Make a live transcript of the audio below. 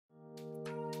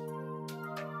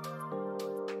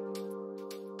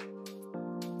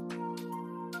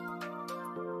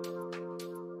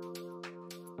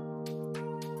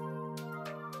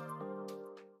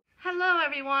Hello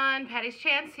everyone, Patty's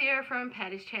Chance here from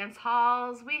Patty's Chance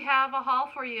Hauls. We have a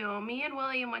haul for you. Me and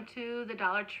William went to the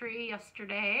Dollar Tree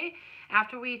yesterday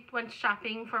after we went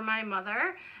shopping for my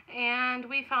mother, and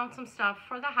we found some stuff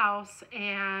for the house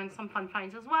and some fun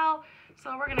finds as well.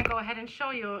 So we're gonna go ahead and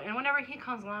show you, and whenever he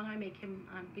comes along I make him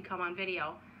become on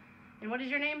video. And what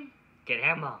is your name?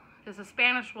 Guillermo. This is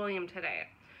Spanish William today.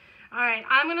 Alright,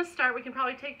 I'm gonna start. We can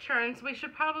probably take turns. We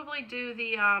should probably do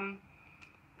the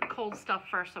cold stuff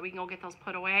first so we can go get those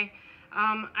put away.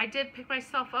 I did pick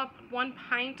myself up 1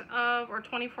 pint of, or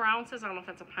 24 ounces, I don't know if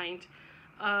that's a pint,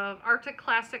 of Arctic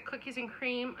Classic cookies and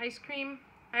cream ice cream.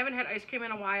 I haven't had ice cream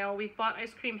in a while. We've bought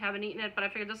ice cream, haven't eaten it, but I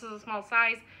figured this is a small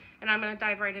size, and I'm going to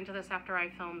dive right into this after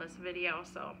I film this video,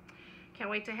 so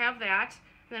can't wait to have that.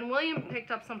 And then William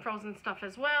picked up some frozen stuff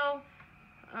as well.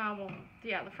 Well,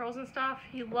 yeah, the frozen stuff.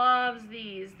 He loves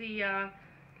these, the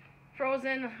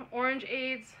frozen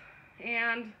orangeades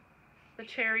and the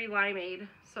cherry limeade.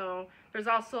 So there's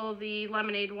also the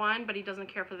lemonade one, but he doesn't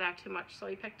care for that too much. So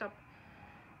he picked up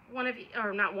one of,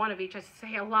 or not one of each, I should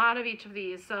say, a lot of each of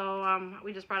these. So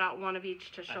we just brought out one of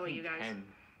each to show you guys.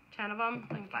 10 of them?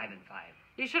 5 and 5.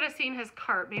 You should have seen his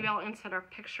cart. Maybe I'll insert a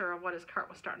picture of what his cart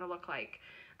was starting to look like.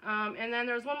 And then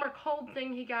there's one more cold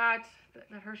thing he got,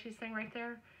 that Hershey's thing right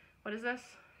there. What is this?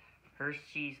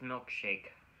 Hershey's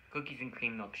milkshake. Cookies and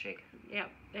cream milkshake.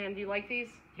 Yep. And do you like these?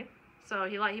 Yep. So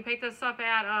he picked this up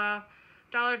at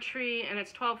Dollar Tree, and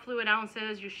it's 12 fluid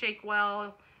ounces. You shake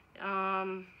well.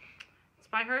 It's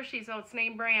by Hershey, so it's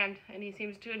name brand, and he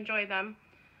seems to enjoy them.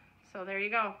 So there you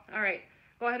go. All right,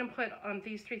 go ahead and put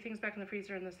these 3 things back in the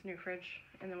freezer and this in your fridge,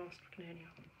 and then we'll continue.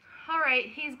 All right,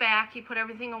 he's back. He put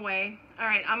everything away. All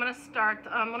right, I'm gonna start.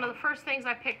 One of the first things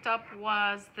I picked up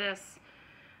was this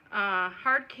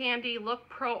Hard Candy Look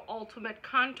Pro Ultimate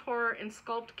Contour and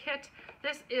Sculpt Kit.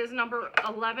 This is number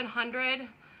 1100.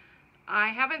 I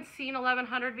haven't seen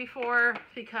 1100 before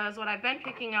because what I've been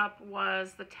picking up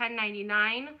was the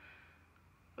 1099,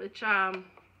 which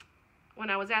when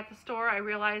I was at the store I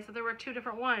realized that there were 2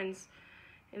 different ones,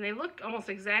 and they look almost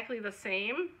exactly the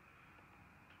same,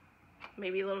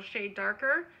 maybe a little shade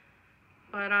darker.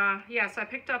 But yeah, so I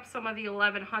picked up some of the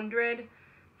 1100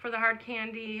 for the Hard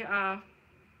Candy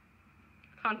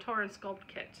Contour and Sculpt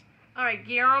Kit. All right,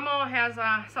 Guillermo has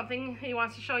something he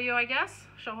wants to show you, I guess.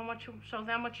 Show them what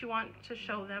you want to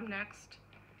show them next.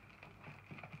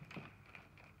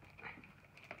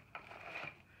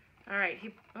 All right,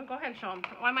 go ahead and show him.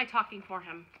 Why am I talking for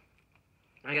him?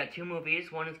 I got 2 movies.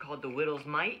 One is called The Widow's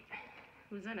Mite.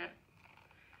 Who's in it?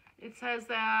 It says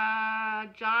that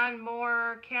John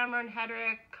Moore, Cameron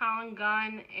Hedrick, Colin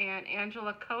Gunn, and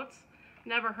Angela Coates.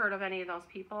 Never heard of any of those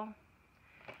people.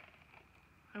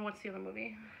 And what's the other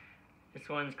movie? This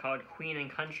one's called Queen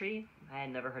and Country. I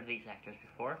had never heard of these actors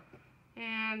before.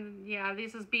 And yeah,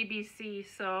 this is BBC,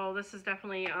 so this is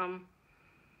definitely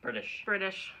British.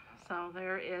 So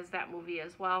there is that movie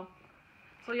as well.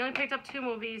 So he only picked up 2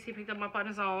 movies. He picked them up on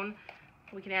his own.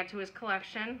 We can add to his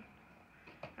collection.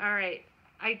 All right.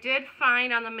 I did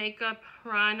find on the makeup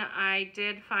run, I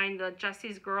did find the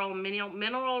Jesse's Girl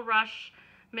Mineral Rush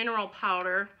Mineral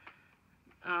Powder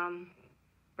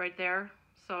right there.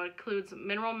 So it includes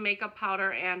mineral makeup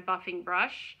powder and buffing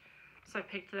brush. So I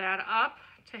picked that up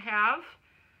to have.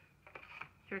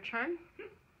 Your turn.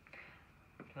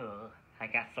 Oh, I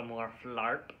got some more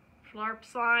Flarp. Flarp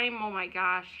slime. Oh my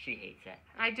gosh. She hates it.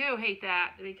 I do hate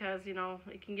that because, you know,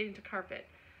 it can get into carpet.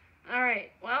 All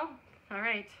right. Well, all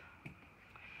right.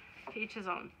 To each his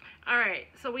own. All right.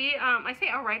 So we, I say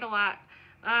all right a lot.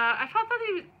 I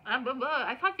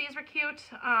thought these were cute.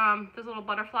 This little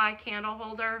butterfly candle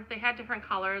holder. They had different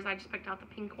colors. I just picked out the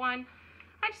pink one.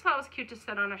 I just thought it was cute to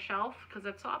sit on a shelf because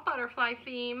it's a butterfly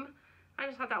theme. I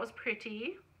just thought that was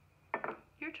pretty.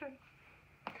 Your turn.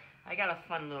 I got a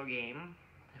fun little game.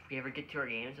 If we ever get to our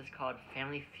games, it's called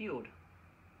Family Feud.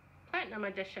 Platinum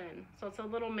Edition. So it's a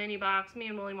little mini box. Me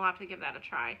and William will have to give that a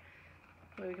try.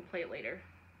 Maybe we can play it later.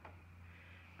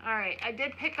 All right. I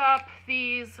did pick up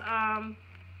these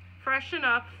Freshen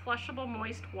Up Flushable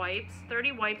Moist Wipes.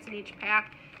 30 wipes in each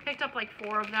pack. Picked up like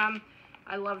 4 of them.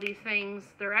 I love these things.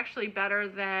 They're actually better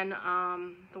than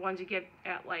the ones you get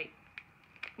at like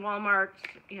Walmart,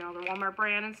 you know, the Walmart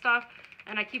brand and stuff.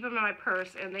 And I keep them in my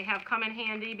purse, and they have come in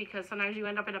handy because sometimes you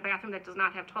end up in a bathroom that does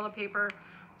not have toilet paper.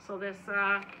 So this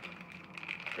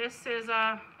is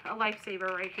a lifesaver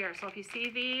right here. So if you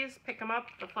see these, pick them up.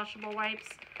 The flushable wipes,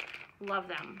 love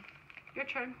them. Your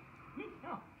turn.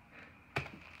 Oh.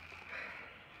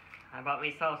 I bought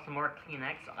myself some more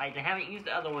Kleenex. I haven't used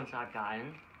the other ones I've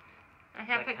gotten. I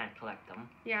kind of collect them.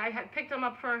 Yeah, I had picked them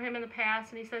up for him in the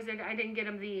past, and he says that I didn't get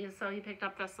him these, so he picked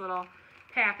up this little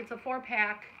pack. It's a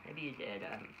 4-pack. Maybe you did.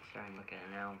 I'm starting to look at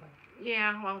it now, but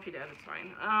Yeah, well, if you did, it's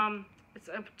fine. It's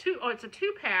a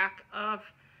 2-pack of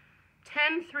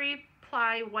 10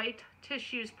 3-ply white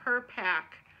tissues per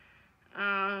pack,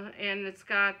 and it's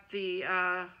got the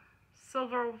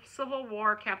Civil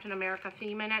War Captain America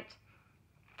theme in it.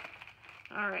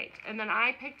 All right, and then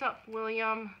I picked up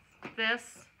William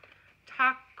this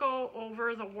Taco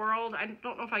Over the World. I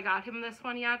don't know if I got him this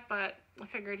one yet, but I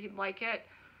figured he'd like it.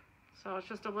 So it's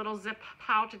just a little zip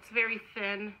pouch. It's very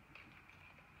thin.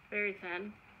 Very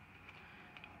thin.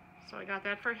 So I got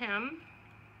that for him.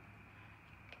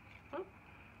 Oh,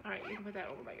 all right, you can put that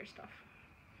over by your stuff.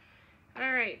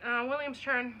 All right, William's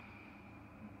turn.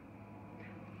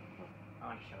 I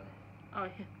want to show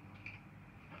that.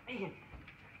 Oh,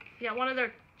 yeah, one of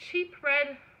their cheap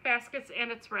red baskets,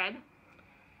 and it's red.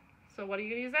 So what are you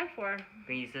going to use that for?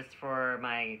 I use this for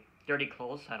my dirty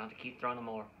clothes, so I don't have to keep throwing them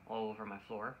all over my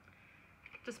floor.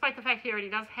 Despite the fact he already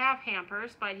does have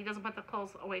hampers, but he doesn't put the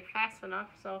clothes away fast enough.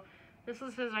 So this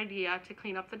is his idea to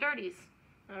clean up the dirties.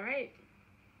 All right.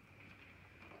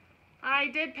 I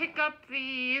did pick up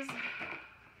these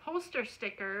poster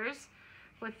stickers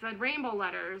with the rainbow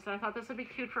letters. I thought this would be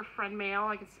cute for friend mail.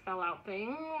 I could spell out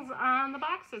things on the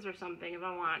boxes or something if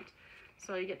I want.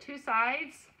 So you get 2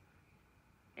 sides,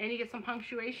 and you get some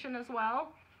punctuation as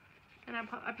well. And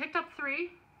I picked up 3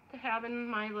 to have in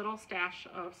my little stash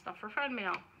of stuff for friend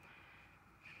mail.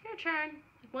 Your turn.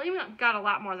 William got a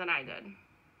lot more than I did.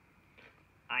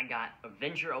 I got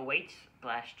Avenger Awaits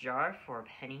glass jar for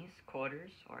pennies,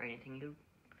 quarters, or anything you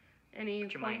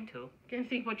put your mind to.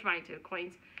 Anything put your mind to.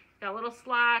 Coins. Got a little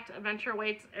slot. Adventure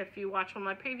Awaits. If you watch one of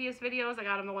my previous videos, I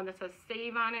got him the one that says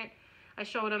save on it. I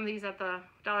showed him these at the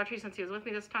Dollar Tree since he was with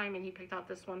me this time, and he picked out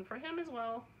this one for him as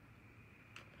well.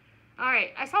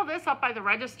 Alright, I saw this up by the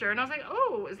register, and I was like,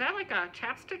 oh, is that like a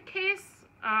chapstick case?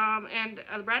 And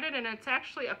I read it, and it's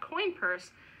actually a coin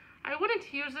purse. I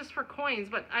wouldn't use this for coins,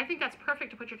 but I think that's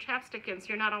perfect to put your chapstick in so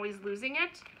you're not always losing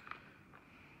it.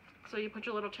 So you put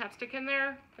your little chapstick in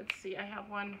there. Let's see, I have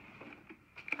one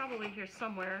probably here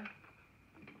somewhere.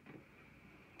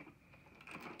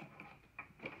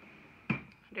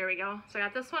 There we go. So I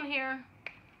got this one here,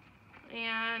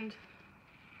 and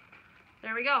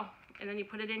there we go. And then you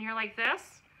put it in here like this.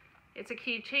 It's a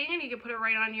keychain. You can put it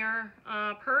right on your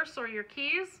purse or your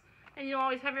keys, and you'll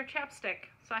always have your chapstick.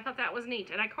 So I thought that was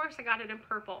neat. And of course I got it in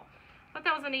purple. I thought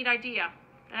that was a neat idea,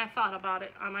 and I thought about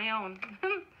it on my own.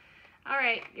 All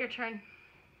right, your turn.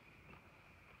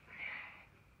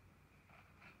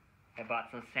 I bought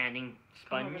some sanding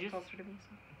sponges. Closer to me,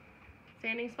 so.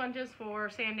 Sanding sponges for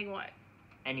sanding what?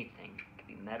 Anything. It could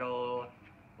be metal,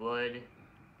 wood.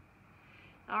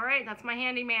 All right, that's my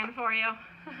handyman for you.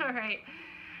 All right.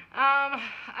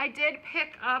 I did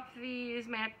pick up these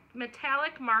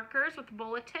metallic markers with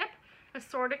bullet tip,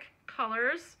 assorted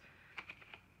colors.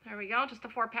 There we go, just a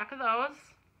 4-pack of those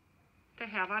to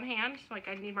have on hand. Like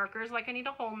I need markers like I need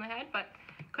a hole in the head, but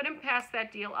couldn't pass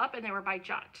that deal up, and they were by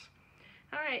Jot.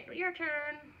 All right, your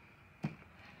turn.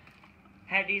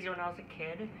 Had these when I was a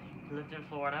kid. Lived in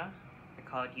Florida. They're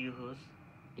called Yoo-Hoos.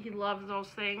 He loves those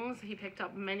things. He picked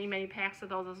up many, many packs of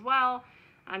those as well.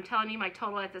 I'm telling you, my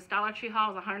total at this Dollar Tree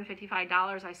haul was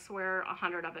 $155. I swear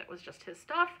 100 of it was just his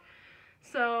stuff.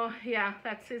 So, yeah,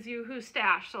 that's his Yoo-Hoo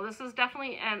stash. So this is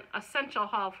definitely an essential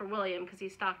haul for William because he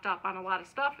stocked up on a lot of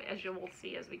stuff, as you will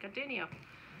see as we continue.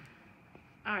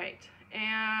 All right,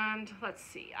 and let's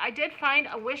see. I did find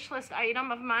a wish list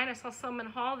item of mine. I saw someone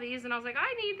haul these, and I was like,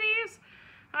 I need these.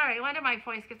 All right, why did my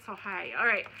voice get so high? All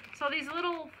right, so these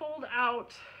little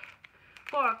fold-out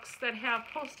books that have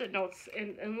Post-it notes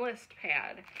and list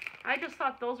pad. I just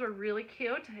thought those were really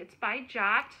cute. It's by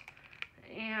Jot,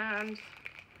 and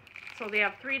so they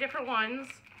have 3 different ones.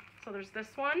 So there's this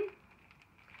one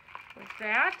with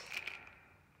that,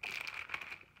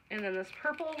 and then this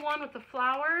purple one with the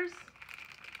flowers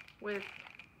with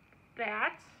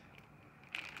that,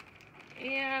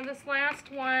 and this last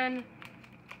one.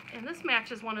 And this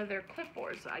matches one of their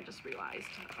clipboards, I just realized.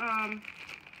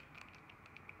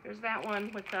 There's that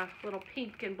one with the little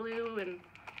pink and blue and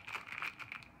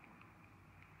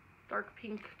dark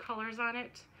pink colors on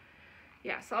it.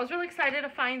 Yeah, so I was really excited to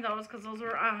find those because those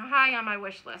were high on my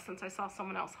wish list since I saw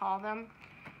someone else haul them.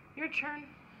 Your turn.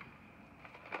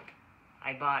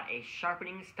 I bought a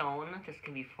sharpening stone. This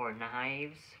can be for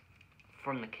knives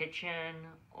from the kitchen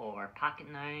or pocket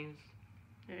knives.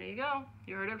 There you go.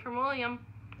 You heard it from William.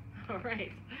 All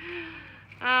right.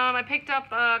 I picked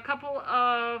up a couple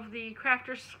of the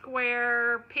Crafter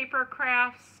Square paper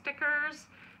craft stickers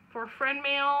for friend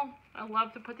mail. I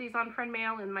love to put these on friend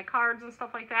mail in my cards and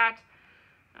stuff like that.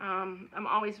 I'm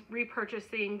always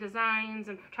repurchasing designs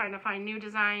and trying to find new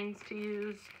designs to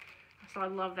use. So I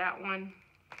love that one.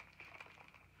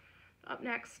 Up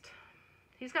next,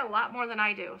 he's got a lot more than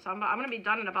I do. So I'm going to be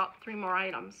done in about 3 more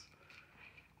items.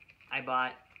 I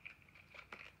bought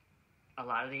a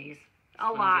lot of these.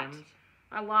 A lot.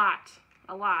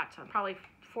 Probably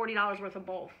 $40 worth of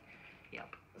both.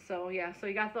 Yep. So yeah, so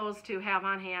you got those to have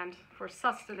on hand for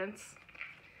sustenance.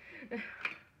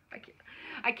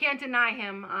 I can't deny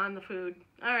him on the food.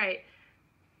 All right.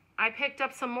 I picked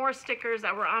up some more stickers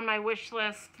that were on my wish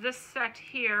list. This set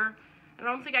here, I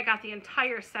don't think I got the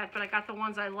entire set, but I got the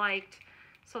ones I liked.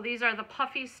 So these are the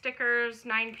puffy stickers,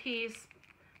 9-piece,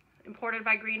 imported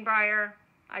by Greenbrier.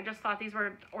 I just thought these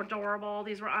were adorable.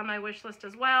 These were on my wish list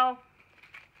as well.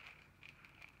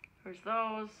 There's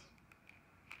those.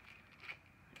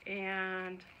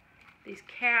 And these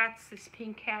cats, these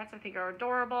pink cats, I think are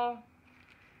adorable.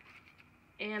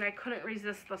 And I couldn't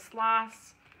resist the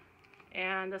sloths.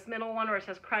 And this middle one where it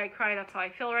says cry, cry, that's how I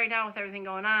feel right now with everything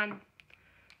going on.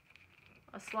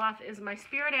 A sloth is my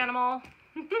spirit animal.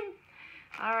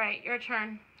 All right, your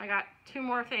turn. I got 2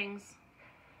 more things.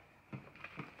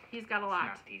 He's got a lot.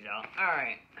 Knock these out. All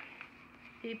right.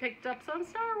 He picked up some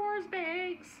Star Wars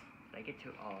bags. Did I get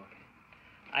 2? Oh, okay.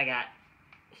 I got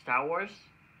Star Wars.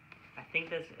 I think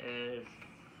this is...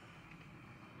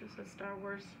 This is Star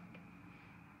Wars.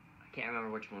 I can't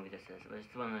remember which movie this is.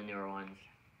 It's one of the newer ones.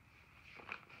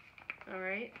 All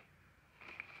right.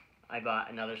 I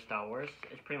bought another Star Wars.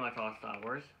 It's pretty much all Star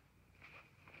Wars.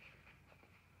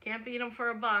 Can't beat them for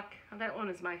a buck. That one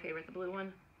is my favorite, the blue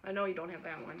one. I know you don't have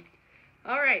that one.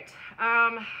 All right.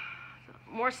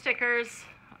 More stickers.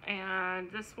 And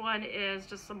this one is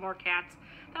just some more cats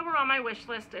that were on my wish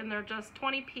list. And they're just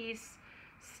 20-piece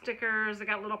stickers. They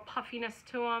got a little puffiness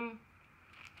to them.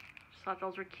 Just thought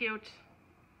those were cute.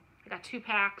 I got 2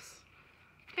 packs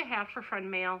to have for friend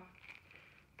mail.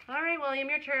 All right, William,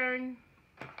 your turn.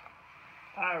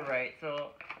 All right,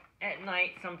 so at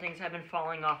night, some things have been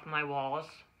falling off my walls.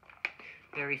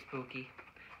 Very spooky.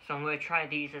 So I'm going to try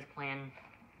these as Plan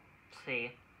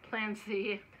C. Plan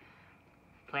C.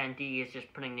 Plan D is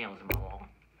just putting nails in my wall.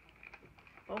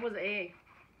 What was A?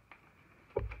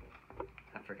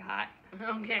 I forgot.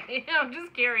 Okay, I'm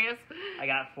just curious. I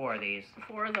got 4 of these.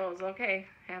 4 of those, okay.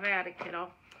 Have at it,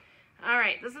 kiddo. All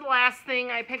right, this is the last thing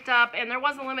I picked up, and there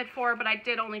was a limit for it, but I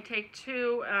did only take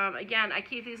 2. Again, I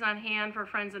keep these on hand for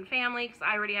friends and family because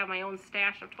I already have my own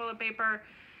stash of toilet paper,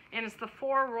 and it's the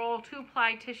 4-roll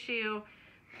 2-ply tissue,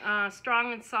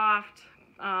 strong and soft,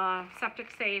 septic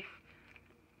safe,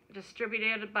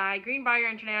 distributed by Greenbrier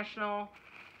International,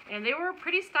 and they were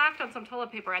pretty stocked on some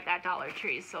toilet paper at that Dollar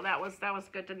Tree, so that was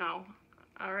good to know.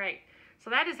 All right, so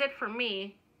that is it for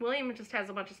me. William just has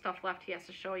a bunch of stuff left he has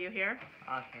to show you here.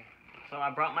 Okay. So I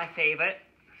brought my favorite,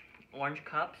 orange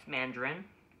cups, mandarin.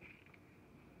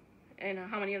 And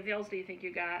how many of those do you think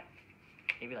you got?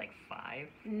 Maybe like 5,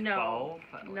 No,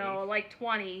 12 no, like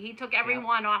 20. He took every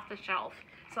one off the shelf.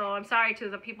 So I'm sorry to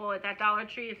the people at that Dollar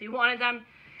Tree. If you wanted them,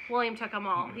 William took them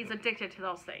all. He's addicted to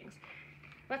those things.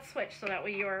 Let's switch so that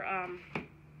way you're...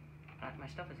 my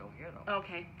stuff is over here, though.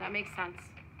 Okay, that makes sense.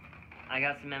 I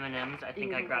got some M&Ms. I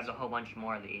think I grabbed a whole bunch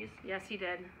more of these. Yes, he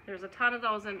did. There's a ton of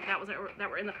those, and that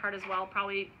were in the cart as well.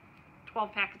 Probably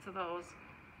 12 packets of those.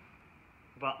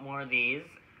 Bought more of these.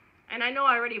 And I know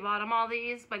I already bought him all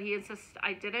these, but he insists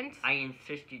I didn't. I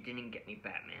insist you didn't get me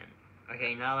Batman.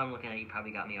 Okay, now that I'm looking at it, you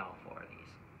probably got me all 4 of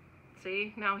these.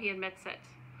 See? Now he admits it.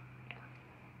 Yeah.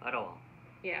 But oh well.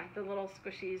 Yeah, the little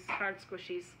squishies, hard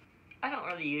squishies. I don't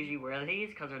really usually wear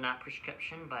these because they're not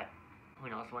prescription, but who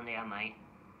knows, one day I might.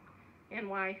 And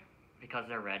why? Because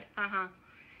they're red. Uh-huh.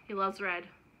 He loves red.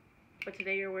 But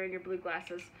today you're wearing your blue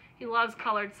glasses. He loves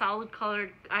solid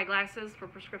colored eyeglasses for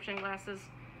prescription glasses.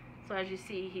 So as you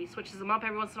see, he switches them up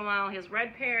every once in a while. He has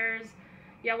red pairs,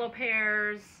 yellow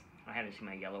pairs. I haven't seen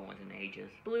my yellow ones in ages.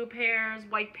 Blue pairs,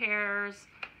 white pairs.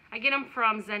 I get them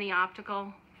from Zenny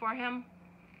Optical for him.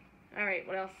 All right,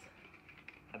 what else?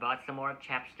 I bought some more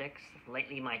chapsticks.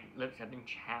 Lately my lips have been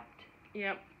chapped.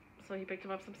 Yep. So he picked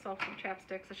him up some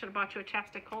chapsticks. I should have bought you a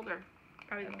chapstick holder.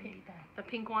 Probably the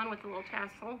pink one with the little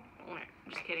tassel. Oh,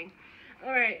 I'm just kidding.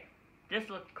 All right. This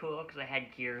looked cool because I had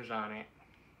gears on it.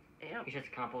 Yep. It's just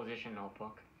a composition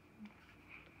notebook.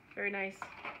 Very nice.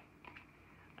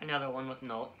 Another one with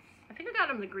notes. I think I got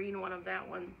him the green one of that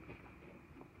one.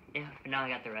 Yeah, but now I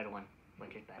got the red one,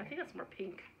 which is better. I think that's more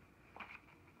pink.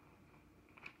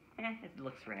 It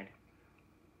looks red.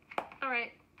 All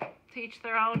right. To each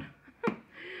their own.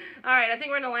 All right, I think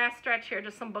we're in the last stretch here.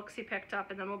 Just some books he picked up,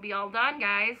 and then we'll be all done,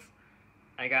 guys.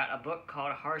 I got a book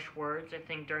called Harsh Words. I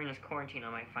think during this quarantine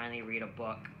I might finally read a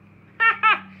book.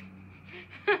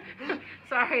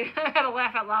 Sorry, I had to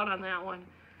laugh out loud on that one.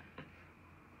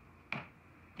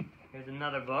 Here's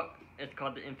another book. It's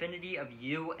called The Infinity of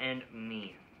You and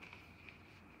Me.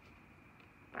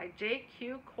 By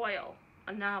J.Q. Coyle,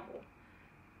 a novel.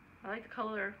 I like the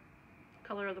color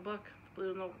of the book, the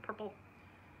blue and the purple.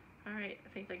 All right, I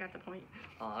think I got the point.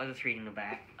 Oh, I was just reading the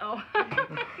back. Oh.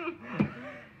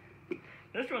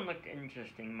 This one looked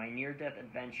interesting. My Near-Death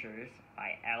Adventures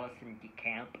by Allison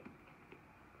DeCamp.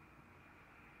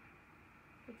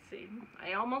 Let's see.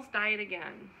 I almost died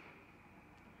again.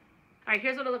 All right,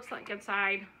 here's what it looks like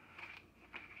inside.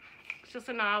 It's just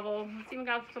a novel. It's even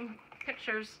got some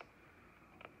pictures.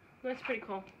 That's pretty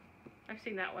cool. I've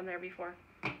seen that one there before.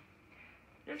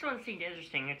 This one seemed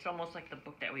interesting. It's almost like the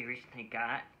book that we recently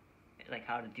got, like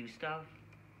how to do stuff.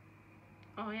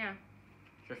 Oh, yeah.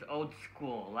 It says Old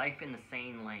School, Life in the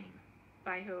Sane Lane.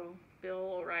 By who?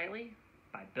 Bill O'Reilly?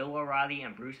 By Bill O'Reilly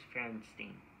and Bruce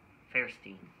Fairstein.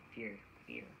 Fear.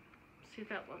 See what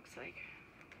that looks like.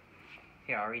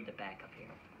 Here, I'll read the back up here.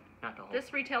 Not the whole.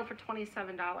 This retailed for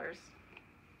 $27.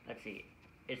 Let's see.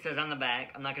 It says on the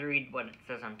back, I'm not going to read what it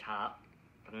says on top,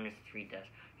 but I'm going to read this.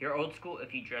 You're old school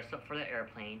if you dress up for the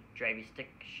airplane, drive a stick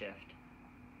shift.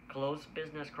 Close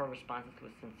business correspondence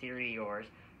with sincerely yours.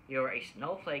 You're a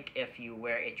snowflake if you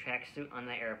wear a tracksuit on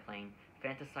the airplane,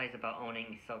 fantasize about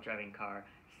owning a self-driving car,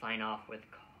 sign off with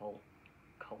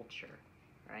culture,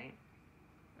 right?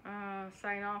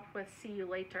 Sign off with see you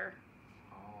later.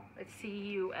 Oh. It's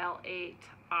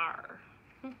C-U-L-8-R.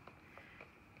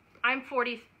 I'm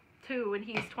 42 and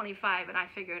he's 25 and I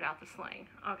figured out the slang.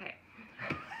 Okay.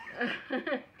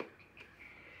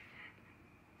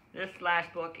 This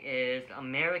last book is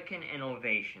American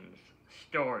Innovations,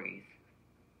 Stories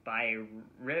by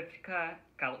Rivka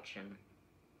Galchin,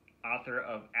 author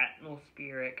of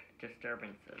Atmospheric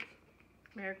Disturbances.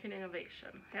 American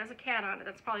Innovation. It has a cat on it.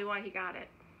 That's probably why he got it.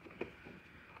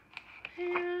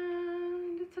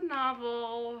 And it's a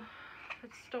novel.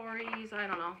 It's stories. I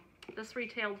don't know. This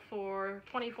retailed for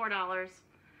 $24.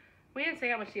 We didn't say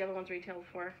how much the other ones retailed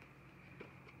for.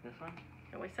 This one?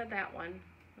 No, we said that one.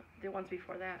 The ones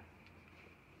before that.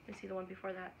 You see the one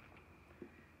before that.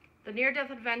 The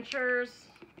Near-Death Adventures.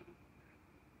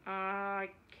 I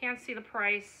can't see the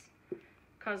price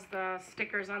because the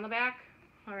sticker's on the back.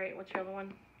 Alright, what's your other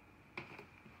one?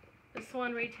 This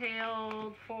one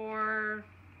retailed for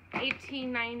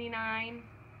 $18.99.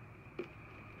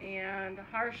 And the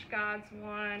Harsh Gods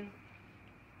one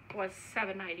was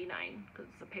 $7.99 because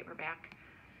it's a paperback.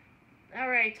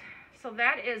 Alright, so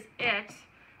that is it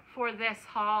for this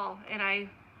haul. And I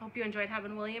hope you enjoyed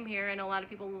having William here. I know a lot of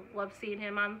people love seeing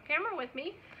him on camera with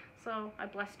me. So I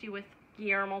blessed you with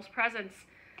Guillermo's presence.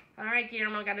 Alright,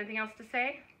 Guillermo, got anything else to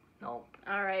say? Nope.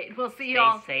 Alright, we'll see you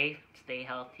all. Stay safe, stay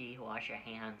healthy, wash your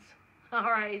hands.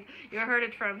 Alright, you heard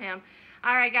it from him.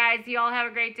 Alright, guys, you all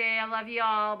have a great day. I love you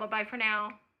all. Bye-bye for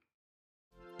now.